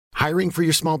Hiring for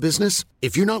your small business?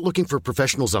 If you're not looking for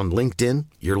professionals on LinkedIn,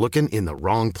 you're looking in the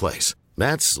wrong place.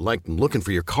 That's like looking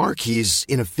for your car keys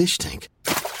in a fish tank.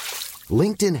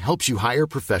 LinkedIn helps you hire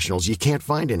professionals you can't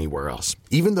find anywhere else,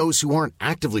 even those who aren't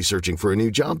actively searching for a new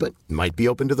job but might be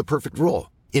open to the perfect role.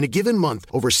 In a given month,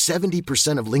 over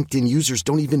 70% of LinkedIn users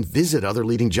don't even visit other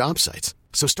leading job sites.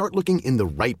 So start looking in the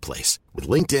right place. With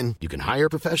LinkedIn, you can hire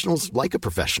professionals like a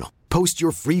professional. Post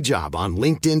your free job on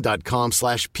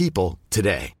linkedin.com/people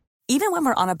today. Even when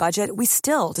we're on a budget, we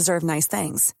still deserve nice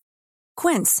things.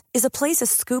 Quince is a place to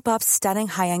scoop up stunning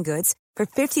high-end goods for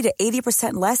 50 to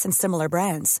 80% less than similar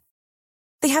brands.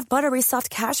 They have buttery soft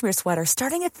cashmere sweaters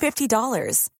starting at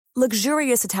 $50,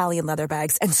 luxurious Italian leather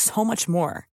bags, and so much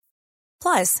more.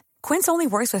 Plus, Quince only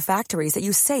works with factories that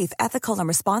use safe, ethical, and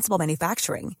responsible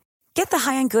manufacturing. Get the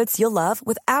high-end goods you'll love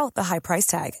without the high price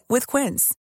tag with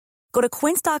Quince. Go to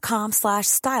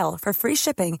quince.com/style for free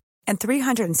shipping and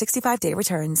 365-day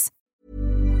returns.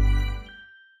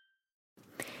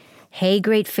 Hey,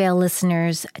 Great Fail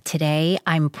listeners. Today,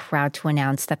 I'm proud to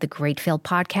announce that the Great Fail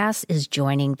podcast is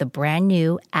joining the brand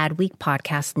new Adweek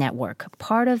Podcast Network,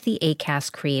 part of the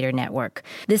Acast Creator Network.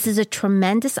 This is a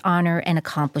tremendous honor and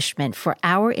accomplishment for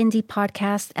our indie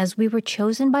podcast, as we were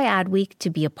chosen by Adweek to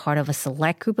be a part of a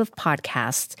select group of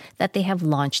podcasts that they have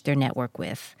launched their network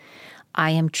with.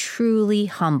 I am truly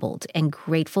humbled and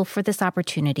grateful for this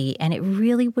opportunity, and it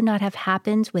really would not have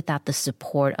happened without the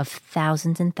support of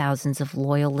thousands and thousands of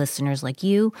loyal listeners like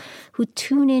you who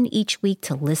tune in each week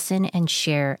to listen and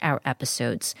share our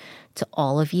episodes. To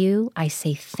all of you, I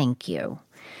say thank you.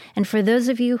 And for those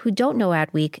of you who don't know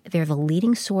Adweek, they're the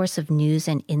leading source of news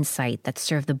and insight that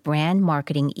serve the brand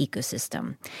marketing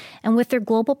ecosystem. And with their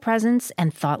global presence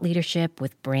and thought leadership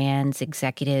with brands,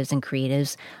 executives, and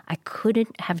creatives, I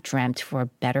couldn't have dreamt for a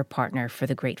better partner for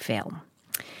the Great Fail.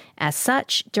 As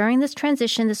such, during this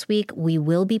transition this week, we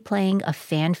will be playing a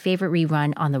fan favorite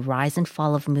rerun on the rise and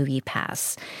fall of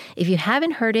MoviePass. If you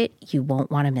haven't heard it, you won't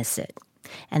want to miss it.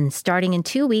 And starting in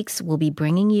 2 weeks, we'll be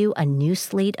bringing you a new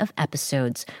slate of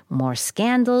episodes, more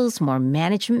scandals, more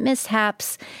management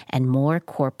mishaps, and more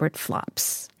corporate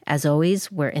flops. As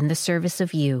always, we're in the service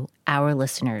of you, our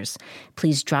listeners.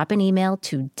 Please drop an email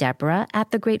to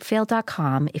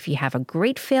Deborah@thegreatfail.com if you have a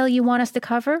great fail you want us to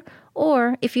cover,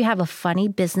 or if you have a funny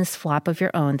business flop of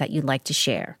your own that you'd like to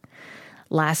share.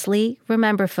 Lastly,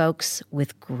 remember, folks,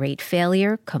 with great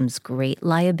failure comes great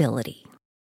liability.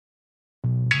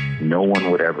 No one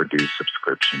would ever do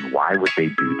subscription. Why would they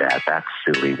do that? That's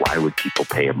silly. Why would people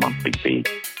pay a monthly fee?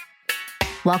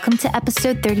 Welcome to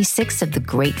episode 36 of The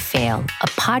Great Fail, a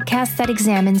podcast that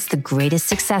examines the greatest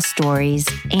success stories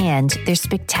and their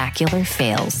spectacular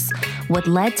fails. What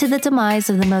led to the demise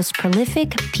of the most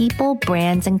prolific people,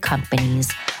 brands, and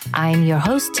companies. I'm your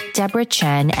host, Deborah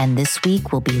Chen, and this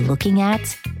week we'll be looking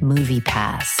at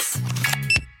MoviePass.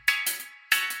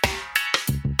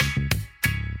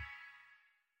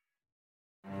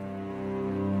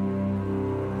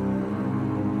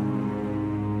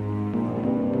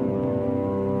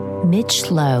 Mitch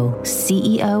Lowe,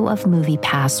 CEO of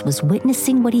MoviePass, was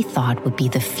witnessing what he thought would be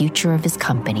the future of his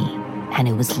company, and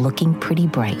it was looking pretty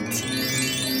bright.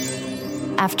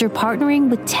 After partnering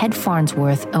with Ted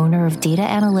Farnsworth, owner of data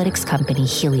analytics company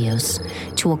Helios,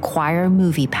 to acquire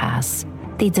MoviePass,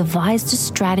 they devised a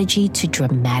strategy to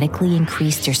dramatically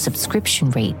increase their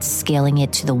subscription rates, scaling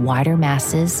it to the wider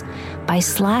masses by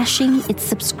slashing its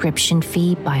subscription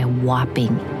fee by a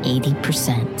whopping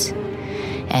 80%.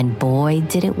 And boy,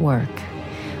 did it work.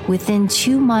 Within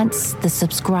 2 months, the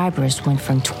subscribers went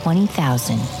from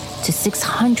 20,000 to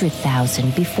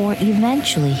 600,000 before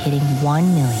eventually hitting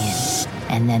 1 million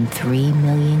and then 3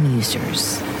 million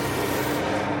users.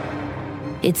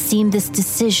 It seemed this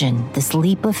decision, this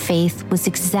leap of faith, was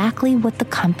exactly what the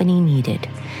company needed,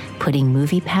 putting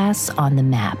MoviePass on the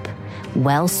map,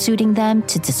 well suiting them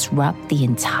to disrupt the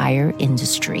entire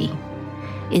industry.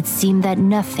 It seemed that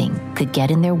nothing could get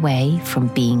in their way from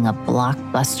being a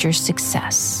blockbuster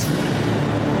success.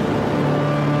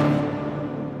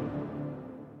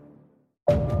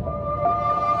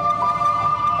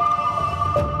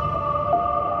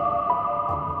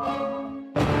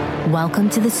 Welcome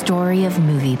to the story of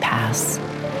MoviePass,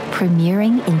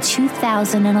 premiering in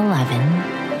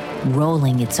 2011,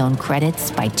 rolling its own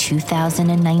credits by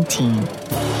 2019.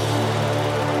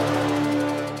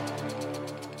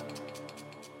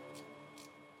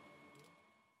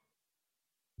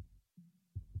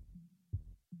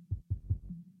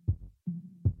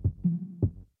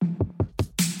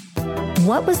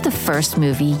 What was the first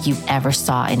movie you ever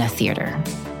saw in a theater?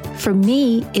 For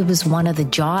me, it was one of the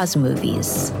Jaws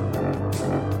movies.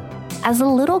 As a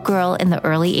little girl in the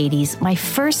early 80s, my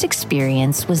first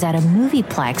experience was at a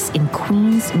MoviePlex in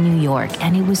Queens, New York,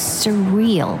 and it was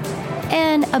surreal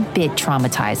and a bit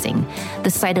traumatizing.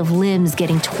 The sight of limbs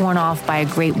getting torn off by a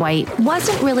great white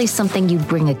wasn't really something you'd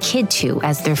bring a kid to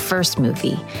as their first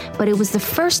movie, but it was the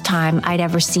first time I'd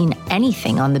ever seen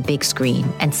anything on the big screen,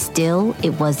 and still,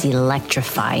 it was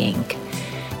electrifying.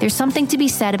 There's something to be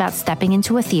said about stepping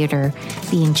into a theater,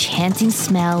 the enchanting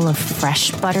smell of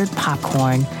fresh buttered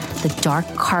popcorn, the dark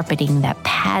carpeting that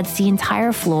pads the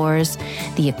entire floors,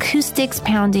 the acoustics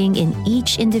pounding in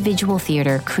each individual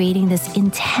theater, creating this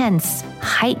intense,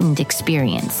 heightened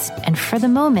experience. And for the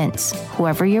moment,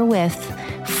 whoever you're with,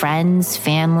 friends,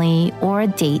 family, or a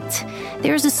date,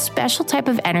 there's a special type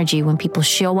of energy when people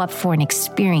show up for an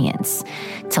experience.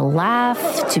 To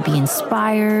laugh, to be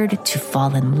inspired, to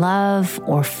fall in love,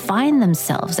 or find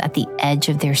themselves at the edge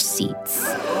of their seats.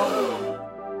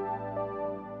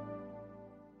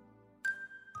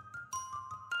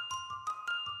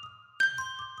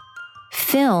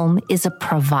 Film is a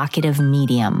provocative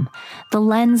medium. The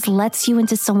lens lets you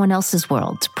into someone else's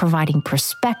world, providing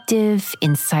perspective,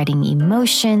 inciting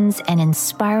emotions, and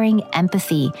inspiring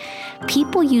empathy.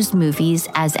 People use movies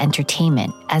as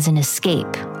entertainment, as an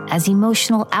escape, as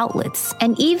emotional outlets,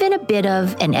 and even a bit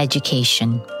of an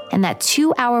education. And that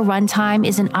 2-hour runtime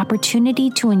is an opportunity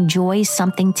to enjoy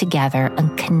something together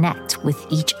and connect with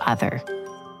each other.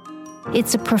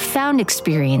 It's a profound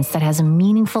experience that has a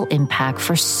meaningful impact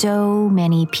for so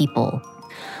many people.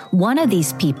 One of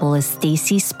these people is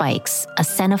Stacy Spikes, a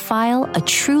cinephile, a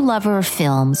true lover of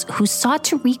films who sought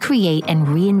to recreate and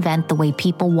reinvent the way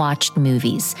people watched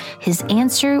movies. His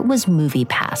answer was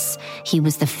MoviePass. He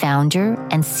was the founder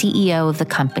and CEO of the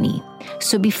company.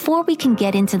 So before we can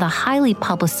get into the highly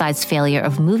publicized failure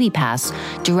of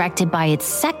MoviePass, directed by its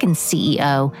second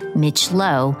CEO, Mitch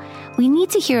Lowe, we need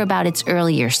to hear about its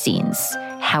earlier scenes,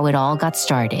 how it all got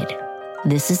started.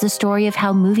 This is the story of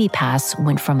how MoviePass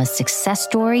went from a success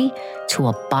story to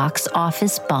a box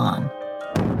office bomb.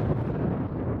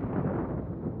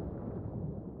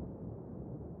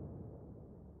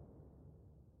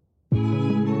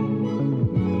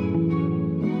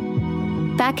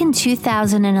 Back in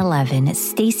 2011,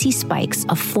 Stacy Spikes,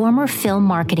 a former film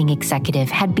marketing executive,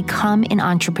 had become an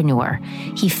entrepreneur.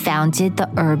 He founded the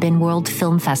Urban World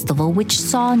Film Festival, which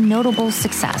saw notable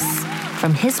success.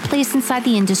 From his place inside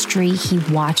the industry, he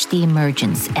watched the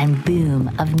emergence and boom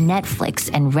of Netflix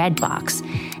and Redbox.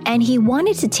 And he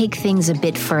wanted to take things a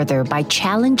bit further by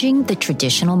challenging the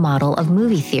traditional model of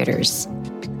movie theaters.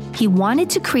 He wanted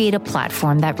to create a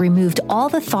platform that removed all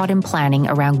the thought and planning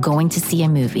around going to see a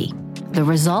movie. The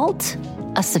result?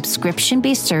 A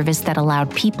subscription-based service that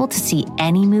allowed people to see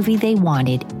any movie they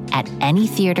wanted at any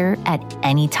theater at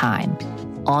any time.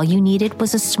 All you needed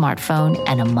was a smartphone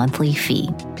and a monthly fee.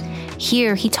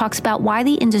 Here, he talks about why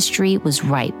the industry was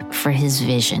ripe for his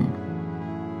vision.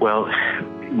 Well,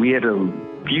 we had a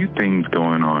few things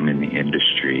going on in the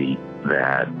industry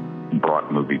that brought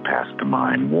MoviePass to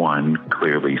mind. One,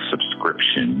 clearly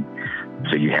subscription.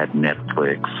 So you had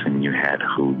Netflix and you had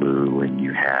Hulu and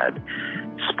you had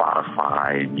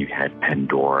Spotify and you had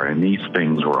Pandora, and these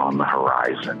things were on the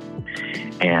horizon.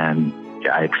 And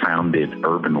I had founded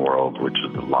Urban World, which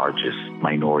is the largest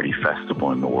minority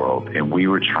festival in the world, and we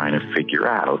were trying to figure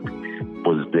out,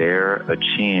 was there a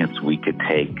chance we could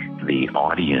take the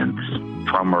audience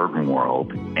from Urban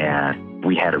World, and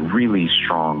we had a really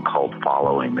strong cult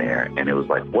following there, and it was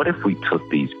like, what if we took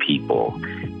these people?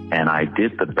 And I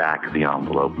did the back of the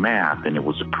envelope math, and it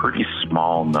was a pretty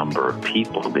small number of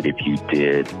people that if you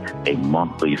did a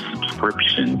monthly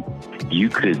subscription, you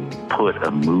could put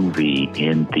a movie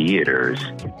in theaters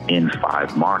in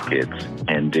 5 markets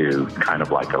and do kind of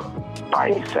like a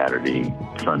Friday, Saturday,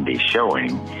 Sunday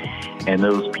showing. And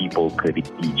those people could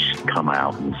each come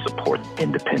out and support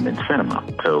independent cinema.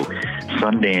 So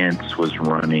Sundance was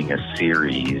running a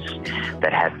series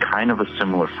that had kind of a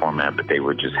similar format, but they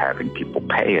were just having people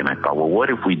pay. And I thought, well,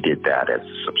 what if we did that as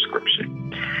a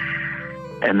subscription?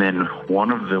 And then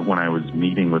when I was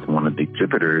meeting with one of the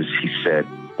exhibitors, he said,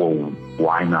 well,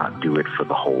 why not do it for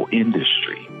the whole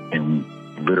industry? And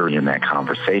literally in that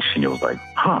conversation, it was like,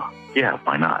 yeah,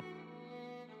 why not?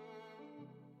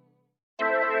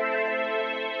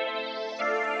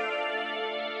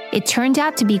 It turned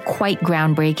out to be quite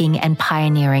groundbreaking and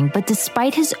pioneering, but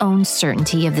despite his own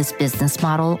certainty of this business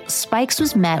model, Spikes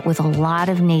was met with a lot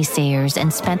of naysayers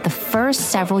and spent the first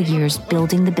several years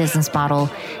building the business model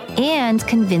and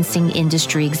convincing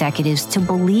industry executives to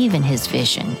believe in his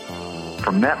vision.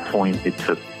 From that point, it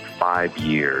took 5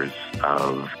 years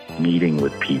of meeting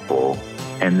with people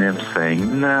and them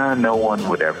saying, nah, no one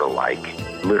would ever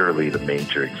literally the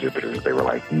major exhibitors, they were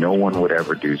like, no one would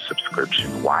ever do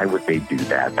subscription. Why would they do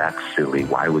that? That's silly.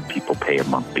 Why would people pay a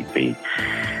monthly fee?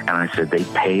 And I said, they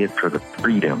pay it for the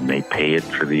freedom. They pay it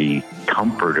for the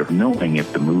comfort of knowing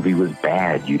if the movie was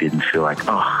bad, you didn't feel like,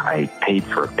 oh, I paid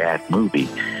for a bad movie.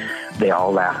 They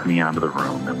all laughed me out of the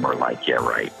room and were like, yeah,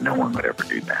 right. No one would ever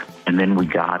do that. And then we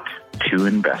got two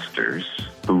investors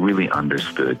who really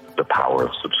understood the power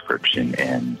of subscription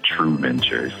and true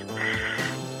ventures.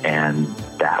 And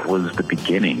that was the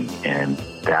beginning. And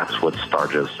that's what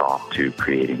started us off to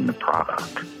creating the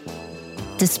product.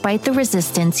 Despite the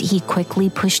resistance, he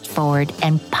quickly pushed forward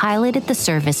and piloted the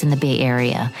service in the Bay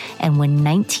Area. And when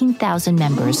 19,000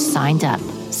 members signed up,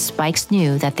 Spikes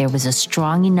knew that there was a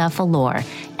strong enough allure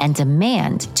and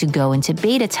demand to go into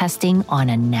beta testing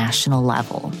on a national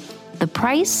level. The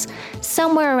price?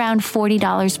 Somewhere around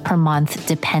 $40 per month,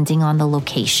 depending on the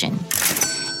location.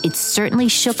 It certainly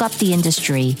shook up the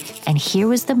industry, and here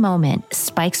was the moment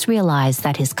Spikes realized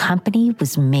that his company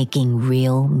was making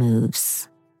real moves.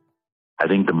 I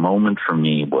think the moment for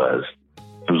me was,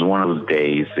 it was one of those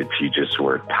days that you just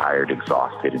were tired,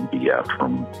 exhausted, and beat up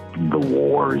from the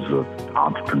wars of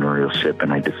entrepreneurship.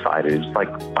 And I decided, it was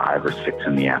like 5 or 6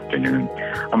 in the afternoon,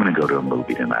 I'm going to go to a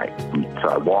movie tonight. And so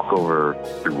I walk over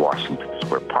through Washington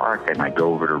Square Park and I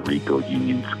go over to Regal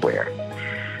Union Square.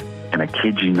 And I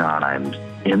kid you not, I'm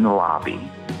in the lobby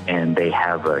and they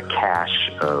have a cache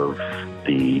of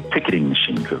the ticketing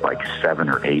machines. There's like 7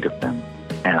 or 8 of them.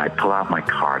 And I pull out my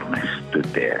card and I stood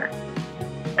there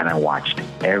and I watched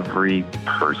every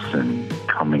person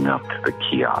coming up to the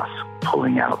kiosk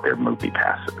pulling out their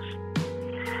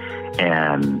MoviePasses.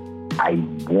 And I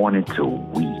wanted to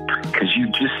weep because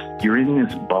you're in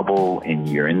this bubble and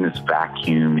you're in this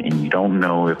vacuum and you don't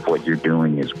know if what you're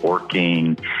doing is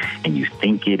working and you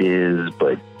think it is,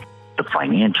 but the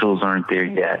financials aren't there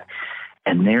yet.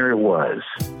 And there it was.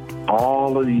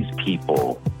 All of these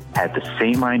people had the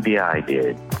same idea I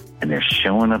did, and they're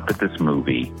showing up at this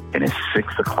movie, and it's 6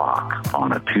 o'clock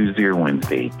on a Tuesday or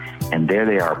Wednesday, and there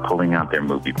they are pulling out their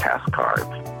MoviePass cards,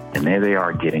 and there they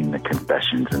are getting the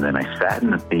concessions. And then I sat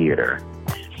in the theater,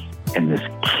 and this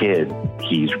kid,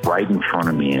 he's right in front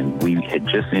of me, and we had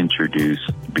just introduced,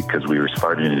 because we were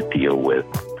starting to deal with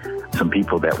some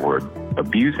people that were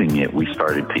abusing it, we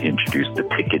started to introduce the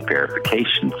ticket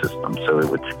verification system. So it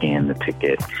would scan the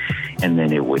ticket and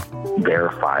then it would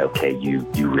verify, okay, you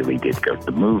really did go to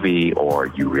the movie or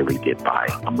you really did buy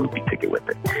a movie ticket with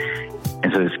it.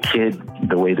 And so this kid,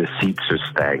 the way the seats are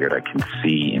staggered, I can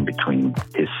see in between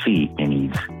his seat, and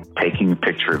he's taking a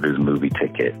picture of his movie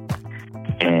ticket.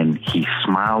 And he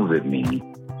smiles at me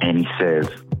and he says,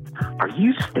 "Are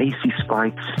you Stacy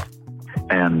Spikes?"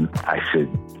 And I said,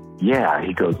 "Yeah."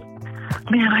 He goes,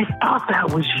 "Man, I thought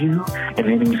that was you." And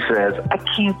then he says, "I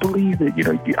can't believe it.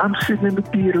 I'm sitting in the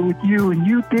theater with you and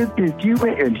you did this.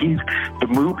 And the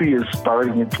movie is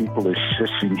starting and people are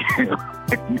shushing him."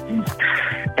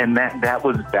 and that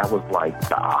was like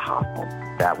the aha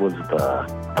moment. That was the,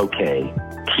 okay,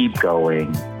 keep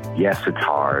going. Yes, it's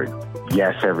hard.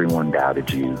 Yes, everyone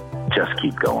doubted you. Just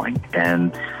keep going.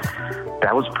 And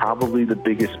that was probably the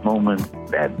biggest moment,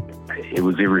 that it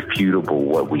was irrefutable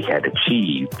what we had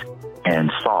achieved,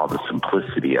 and saw the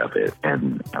simplicity of it.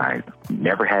 And I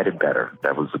never had it better.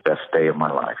 That was the best day of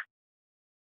my life.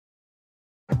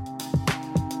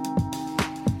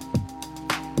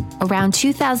 Around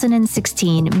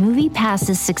 2016,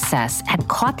 MoviePass's success had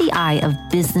caught the eye of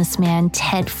businessman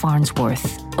Ted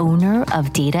Farnsworth, owner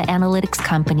of data analytics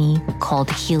company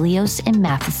called Helios and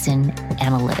Matheson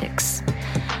Analytics.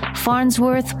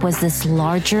 Farnsworth was this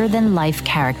larger-than-life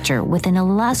character with an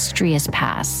illustrious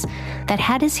past that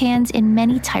had his hands in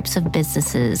many types of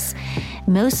businesses,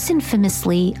 most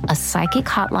infamously a psychic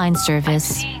hotline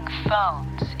service,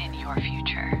 phones in your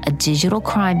future, a digital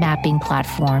crime mapping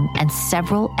platform, and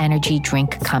several energy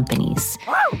drink companies.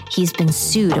 He's been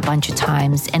sued a bunch of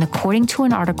times, and according to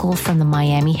an article from the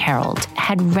Miami Herald,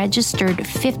 had registered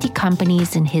 50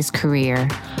 companies in his career,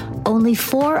 only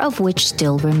 4 of which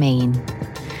still remain.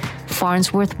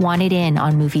 Farnsworth wanted in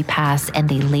on MoviePass, and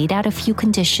they laid out a few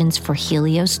conditions for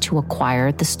Helios to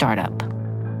acquire the startup.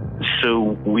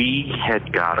 So we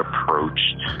had got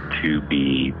approached to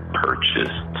be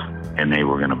purchased, and they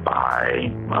were going to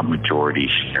buy a majority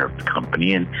share of the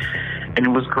company. And it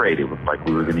was great. It was like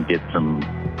we were going to get some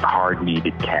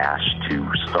hard-needed cash to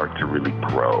start to really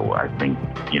grow. I think,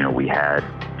 we had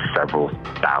several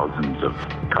thousands of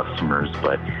customers,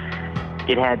 but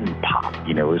it hadn't popped.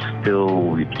 It was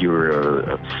still, if you were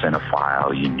a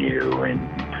cinephile, you knew, and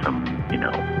some,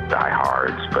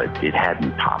 diehards, but it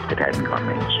hadn't popped. It hadn't gone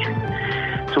mainstream.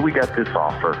 So we got this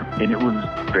offer, and it was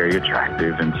very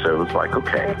attractive, and so it was like,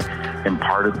 okay. And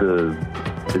part of the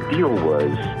deal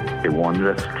was they wanted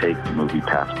us to take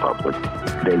MoviePass public.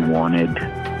 They wanted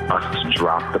us to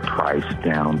drop the price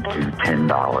down to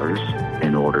 $10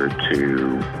 in order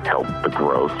to help the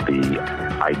growth. The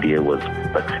idea was,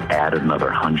 let's add another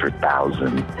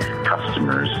 100,000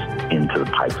 customers into the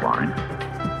pipeline.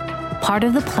 Part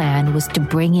of the plan was to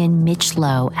bring in Mitch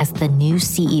Lowe as the new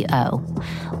CEO.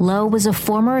 Lowe was a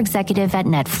former executive at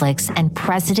Netflix and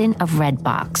president of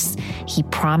Redbox. He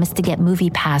promised to get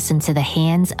MoviePass into the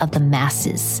hands of the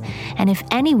masses. And if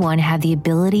anyone had the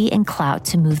ability and clout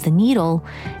to move the needle,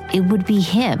 it would be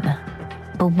him.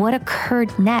 But what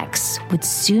occurred next would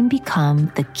soon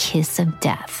become the kiss of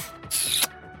death.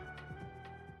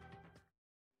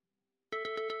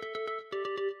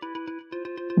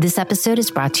 This episode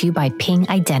is brought to you by Ping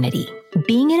Identity.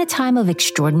 Being in a time of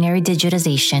extraordinary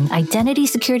digitization, identity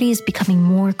security is becoming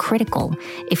more critical.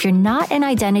 If you're not an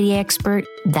identity expert,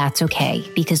 that's okay,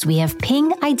 because we have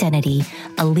Ping Identity,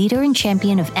 a leader and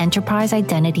champion of enterprise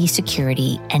identity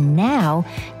security. And now,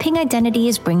 Ping Identity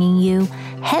is bringing you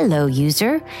Hello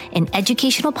User, an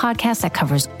educational podcast that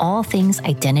covers all things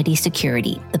identity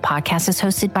security. The podcast is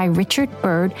hosted by Richard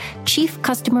Bird, Chief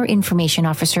Customer Information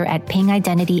Officer at Ping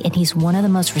Identity, and he's one of the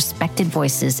most respected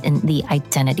voices in the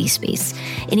identity space.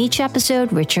 In each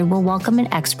episode, Richard will welcome an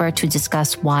expert to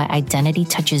discuss why identity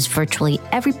touches virtually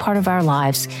every part of our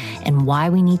lives and why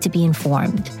we need to be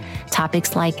informed.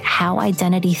 Topics like how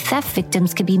identity theft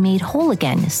victims can be made whole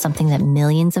again, something that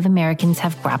millions of Americans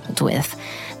have grappled with.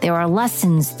 There are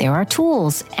lessons, there are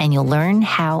tools, and you'll learn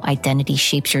how identity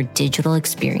shapes your digital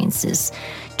experiences.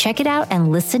 Check it out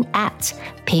and listen at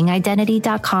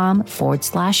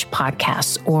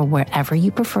pingidentity.com/podcasts or wherever you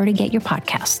prefer to get your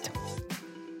podcast.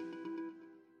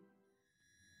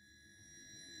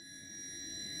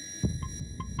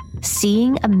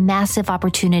 Seeing a massive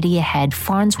opportunity ahead,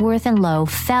 Farnsworth and Lowe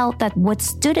felt that what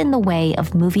stood in the way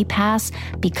of MoviePass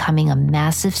becoming a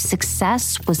massive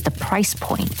success was the price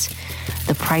point.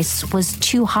 The price was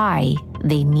too high.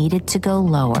 They needed to go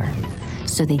lower.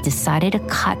 So they decided to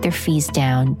cut their fees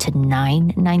down to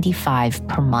 $9.95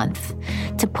 per month.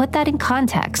 To put that in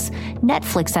context,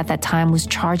 Netflix at that time was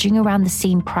charging around the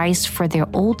same price for their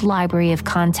old library of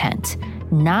content,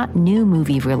 not new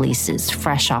movie releases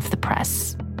fresh off the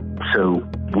press. So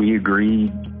we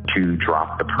agreed to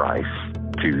drop the price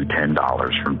to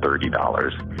 $10 from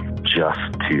 $30 just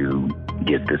to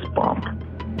get this bump.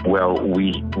 Well,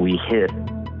 we hit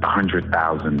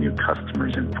 100,000 new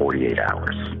customers in 48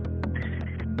 hours.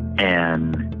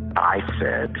 And I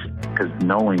said, because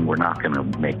knowing we're not going to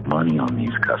make money on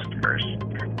these customers,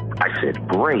 I said,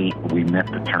 great, we met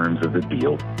the terms of the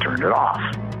deal, turn it off.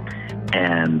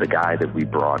 And the guy that we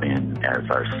brought in as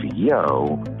our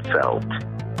CEO felt,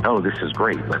 oh, this is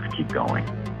great, let's keep going.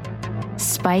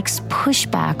 Spikes push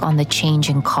back on the change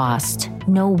in cost.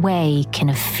 No way can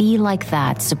a fee like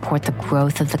that support the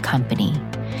growth of the company.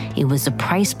 It was a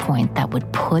price point that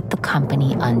would put the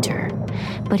company under.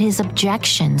 But his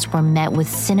objections were met with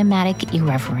cinematic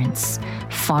irreverence.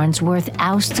 Farnsworth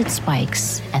ousted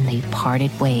Spikes, and they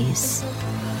parted ways.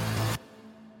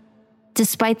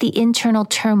 Despite the internal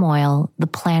turmoil, the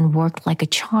plan worked like a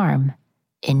charm,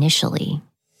 initially.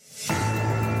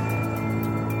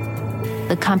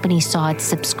 The company saw its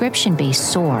subscription base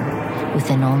soar,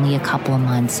 within only a couple of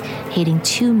months, hitting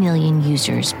 2 million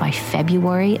users by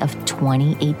February of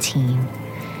 2018.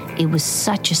 It was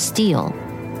such a steal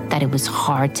that it was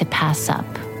hard to pass up.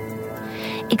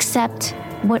 Except,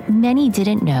 what many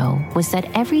didn't know was that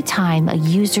every time a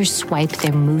user swiped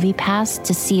their MoviePass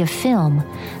to see a film,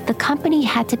 the company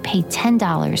had to pay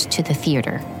 $10 to the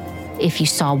theater. If you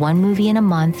saw one movie in a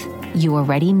month, you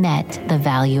already met the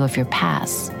value of your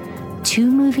pass.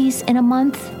 2 movies in a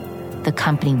month? The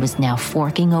company was now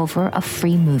forking over a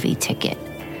free movie ticket.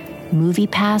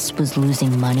 MoviePass was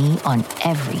losing money on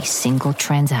every single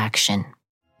transaction.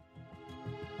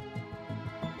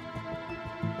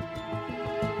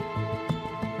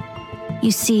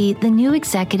 You see, the new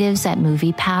executives at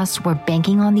MoviePass were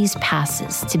banking on these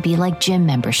passes to be like gym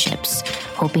memberships,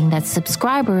 hoping that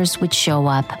subscribers would show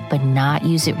up but not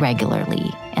use it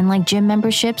regularly. And like gym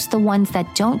memberships, the ones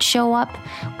that don't show up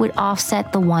would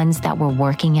offset the ones that were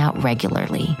working out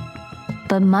regularly.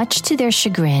 But much to their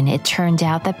chagrin, it turned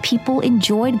out that people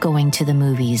enjoyed going to the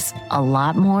movies a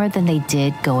lot more than they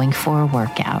did going for a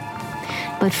workout.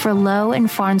 But for Lowe and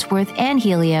Farnsworth and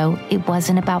Helio, it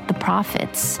wasn't about the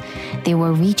profits. They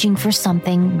were reaching for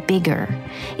something bigger.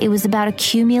 It was about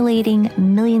accumulating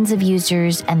millions of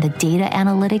users and the data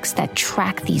analytics that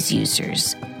track these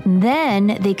users.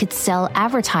 Then they could sell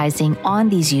advertising on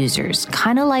these users,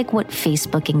 kind of like what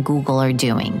Facebook and Google are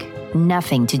doing.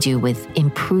 Nothing to do with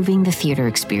improving the theater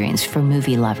experience for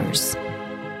movie lovers.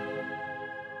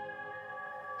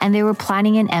 And they were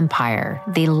planning an empire.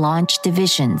 They launched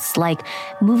divisions like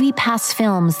MoviePass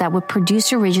Films that would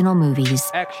produce original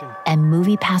movies, and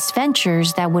MoviePass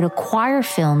Ventures that would acquire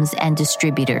films and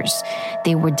distributors.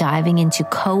 They were diving into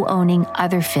co-owning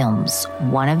other films,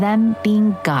 one of them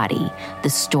being Gotti,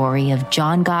 the story of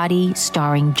John Gotti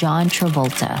starring John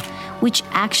Travolta, which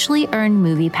actually earned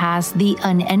MoviePass the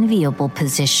unenviable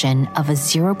position of a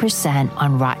 0%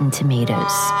 on Rotten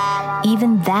Tomatoes.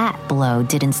 Even that blow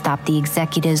didn't stop the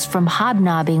executives from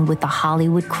hobnobbing with the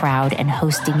Hollywood crowd and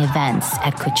hosting events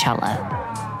at Coachella.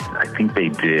 I think they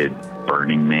did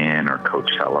Burning Man or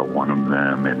Coachella, one of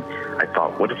them, and I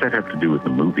thought, what does that have to do with the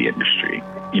movie industry?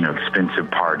 You know, expensive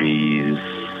parties,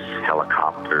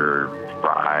 helicopter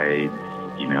rides,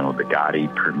 you know, the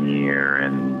Gotti premiere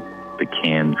and the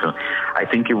Cannes. So I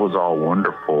think it was all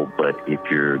wonderful, but if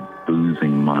you're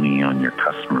losing money on your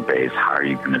customer base, how are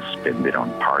you going to spend it on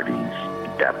parties?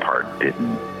 That part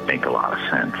didn't make a lot of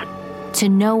sense. To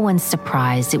no one's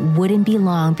surprise, it wouldn't be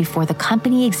long before the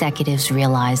company executives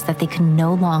realized that they could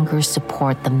no longer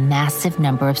support the massive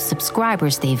number of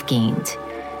subscribers they've gained.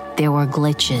 There were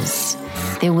glitches.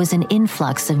 There was an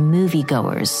influx of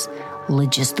moviegoers,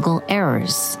 logistical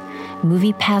errors.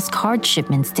 MoviePass card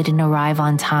shipments didn't arrive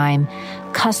on time,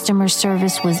 customer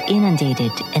service was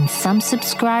inundated, and some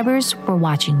subscribers were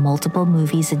watching multiple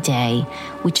movies a day,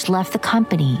 which left the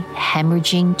company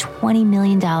hemorrhaging $20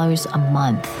 million a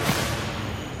month.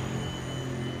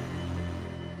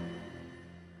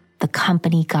 The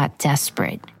company got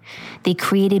desperate. They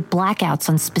created blackouts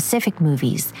on specific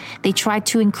movies. They tried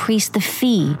to increase the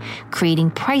fee, creating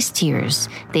price tiers.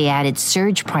 They added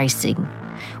surge pricing,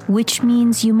 which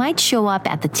means you might show up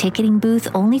at the ticketing booth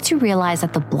only to realize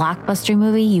that the blockbuster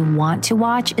movie you want to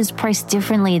watch is priced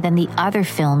differently than the other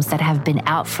films that have been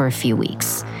out for a few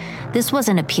weeks. This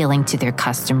wasn't appealing to their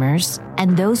customers,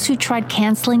 and those who tried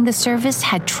canceling the service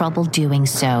had trouble doing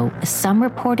so. Some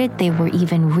reported they were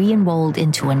even re-enrolled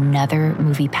into another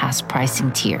MoviePass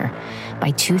pricing tier.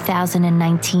 By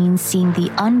 2019, seeing the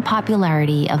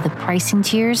unpopularity of the pricing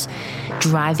tiers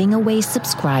driving away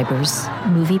subscribers,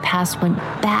 MoviePass went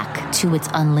back to its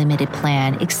unlimited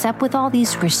plan, except with all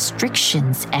these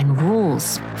restrictions and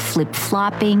rules,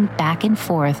 flip-flopping back and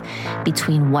forth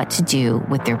between what to do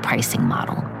with their pricing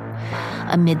model.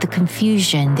 Amid the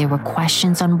confusion, there were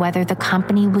questions on whether the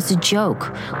company was a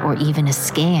joke or even a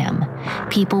scam.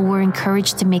 People were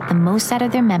encouraged to make the most out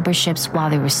of their memberships while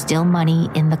there was still money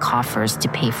in the coffers to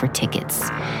pay for tickets.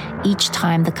 Each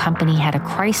time the company had a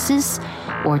crisis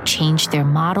or changed their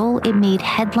model, it made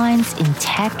headlines in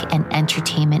tech and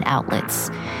entertainment outlets.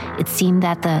 It seemed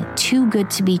that the too good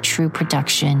to be true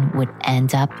production would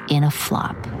end up in a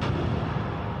flop.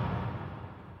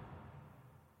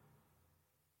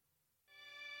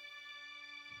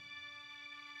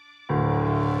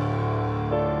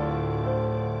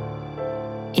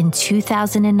 In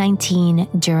 2019,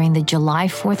 during the July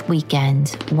 4th weekend,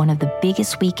 one of the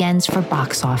biggest weekends for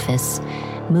box office,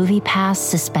 MoviePass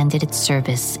suspended its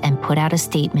service and put out a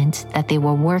statement that they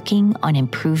were working on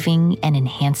improving and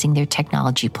enhancing their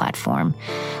technology platform,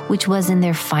 which was in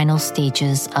their final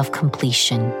stages of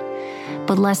completion.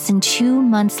 But less than 2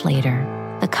 months later,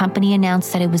 the company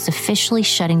announced that it was officially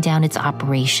shutting down its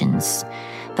operations,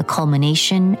 the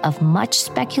culmination of much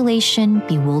speculation,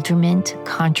 bewilderment,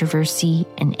 controversy,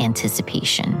 and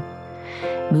anticipation.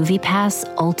 MoviePass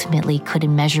ultimately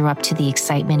couldn't measure up to the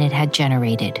excitement it had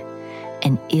generated,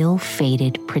 an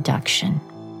ill-fated production.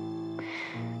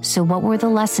 So what were the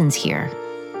lessons here?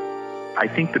 I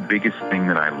think the biggest thing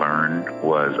that I learned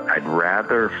was I'd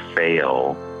rather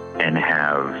fail and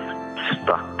have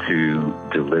stuck to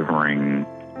delivering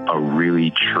a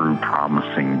really true,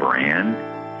 promising brand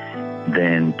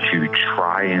than to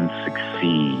try and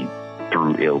succeed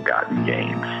through ill-gotten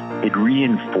gains. It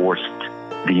reinforced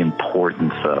the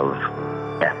importance of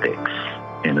ethics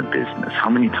in a business.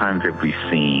 How many times have we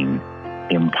seen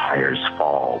empires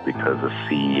fall because a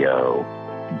CEO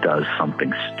does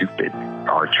something stupid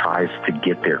or tries to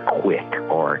get there quick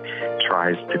or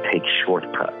tries to take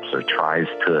shortcuts or tries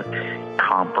to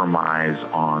compromise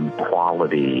on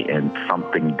quality and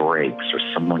something breaks or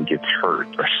someone gets hurt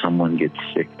or someone gets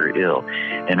sick or ill.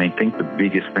 And I think the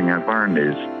biggest thing I've learned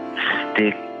is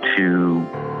stick to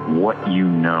what you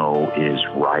know is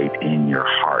right in your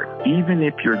heart, even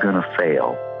if you're going to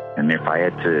fail. And if I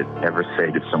had to ever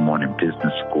say to someone in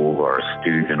business school or a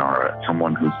student or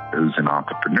someone who's an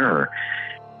entrepreneur,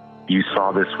 You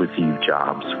saw this with Steve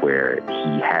Jobs, where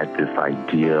he had this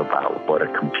idea about what a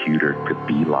computer could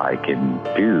be like and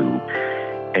do,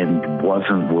 and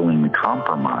wasn't willing to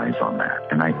compromise on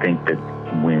that. And I think that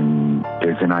when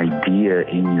there's an idea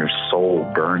in your soul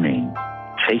burning,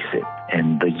 chase it,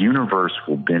 and the universe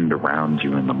will bend around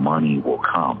you and the money will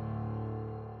come.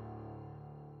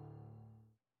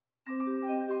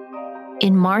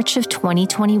 In March of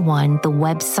 2021, the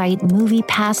website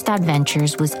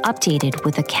MoviePass.Ventures was updated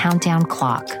with a countdown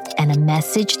clock and a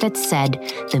message that said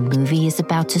the movie is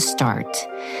about to start,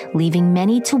 leaving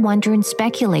many to wonder and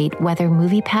speculate whether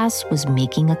MoviePass was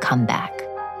making a comeback.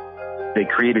 They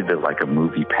created it like a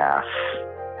MoviePass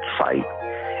site,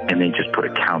 and they just put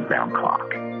a countdown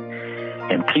clock.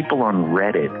 And people on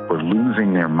Reddit were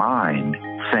losing their mind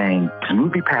saying, is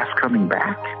MoviePass coming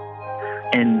back?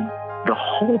 And the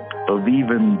hope of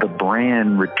even the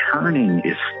brand returning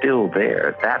is still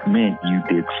there. That meant you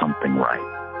did something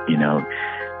right. You know,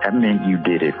 that meant you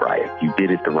did it right. You did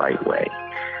it the right way.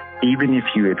 Even if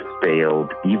you had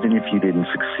failed, even if you didn't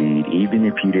succeed, even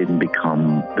if you didn't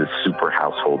become the super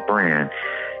household brand,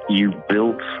 you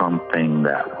built something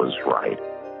that was right.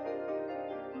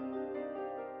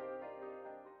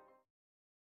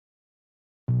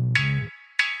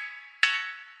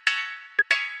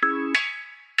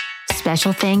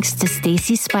 Special thanks to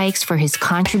Stacy Spikes for his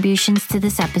contributions to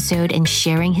this episode and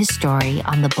sharing his story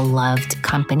on the beloved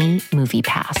company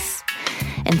MoviePass.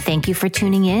 And thank you for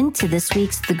tuning in to this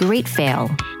week's The Great Fail.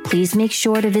 Please make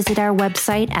sure to visit our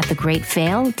website at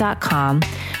thegreatfail.com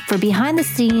for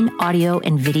behind-the-scene audio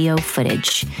and video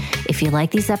footage. If you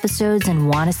like these episodes and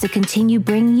want us to continue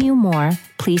bringing you more,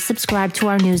 please subscribe to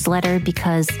our newsletter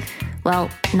because, well,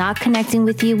 not connecting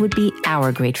with you would be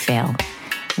our great fail.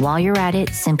 While you're at it,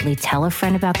 simply tell a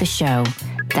friend about the show.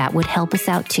 That would help us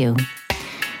out too.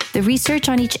 The research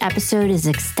on each episode is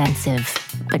extensive,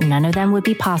 but none of them would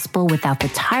be possible without the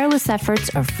tireless efforts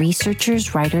of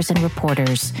researchers, writers, and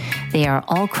reporters. They are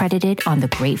all credited on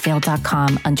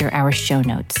thegreatfail.com under our show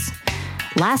notes.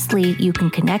 Lastly, you can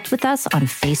connect with us on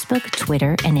Facebook,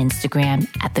 Twitter, and Instagram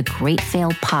at The Great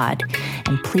Fail Pod.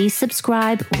 And please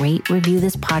subscribe, rate, review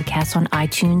this podcast on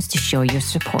iTunes to show your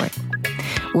support.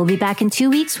 We'll be back in 2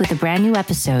 weeks with a brand new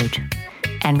episode.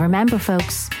 And remember,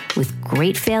 folks, with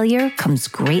great failure comes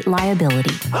great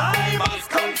liability. I must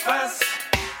confess,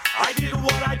 I did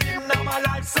what I did, now my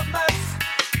life's a mess.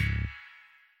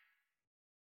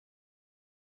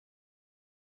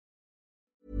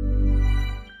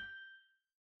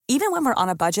 Even when we're on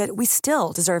a budget, we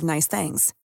still deserve nice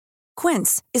things.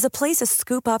 Quince is a place to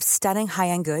scoop up stunning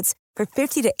high-end goods for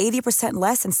 50 to 80%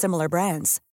 less than similar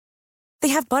brands. They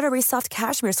have buttery soft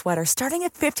cashmere sweaters starting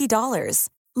at $50,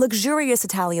 luxurious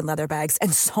Italian leather bags,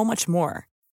 and so much more.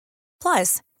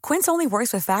 Plus, Quince only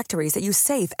works with factories that use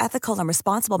safe, ethical, and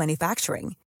responsible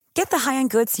manufacturing. Get the high-end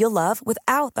goods you'll love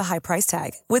without the high price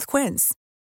tag with Quince.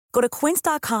 Go to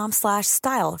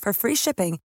quince.com/style for free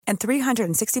shipping and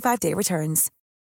 365-day returns.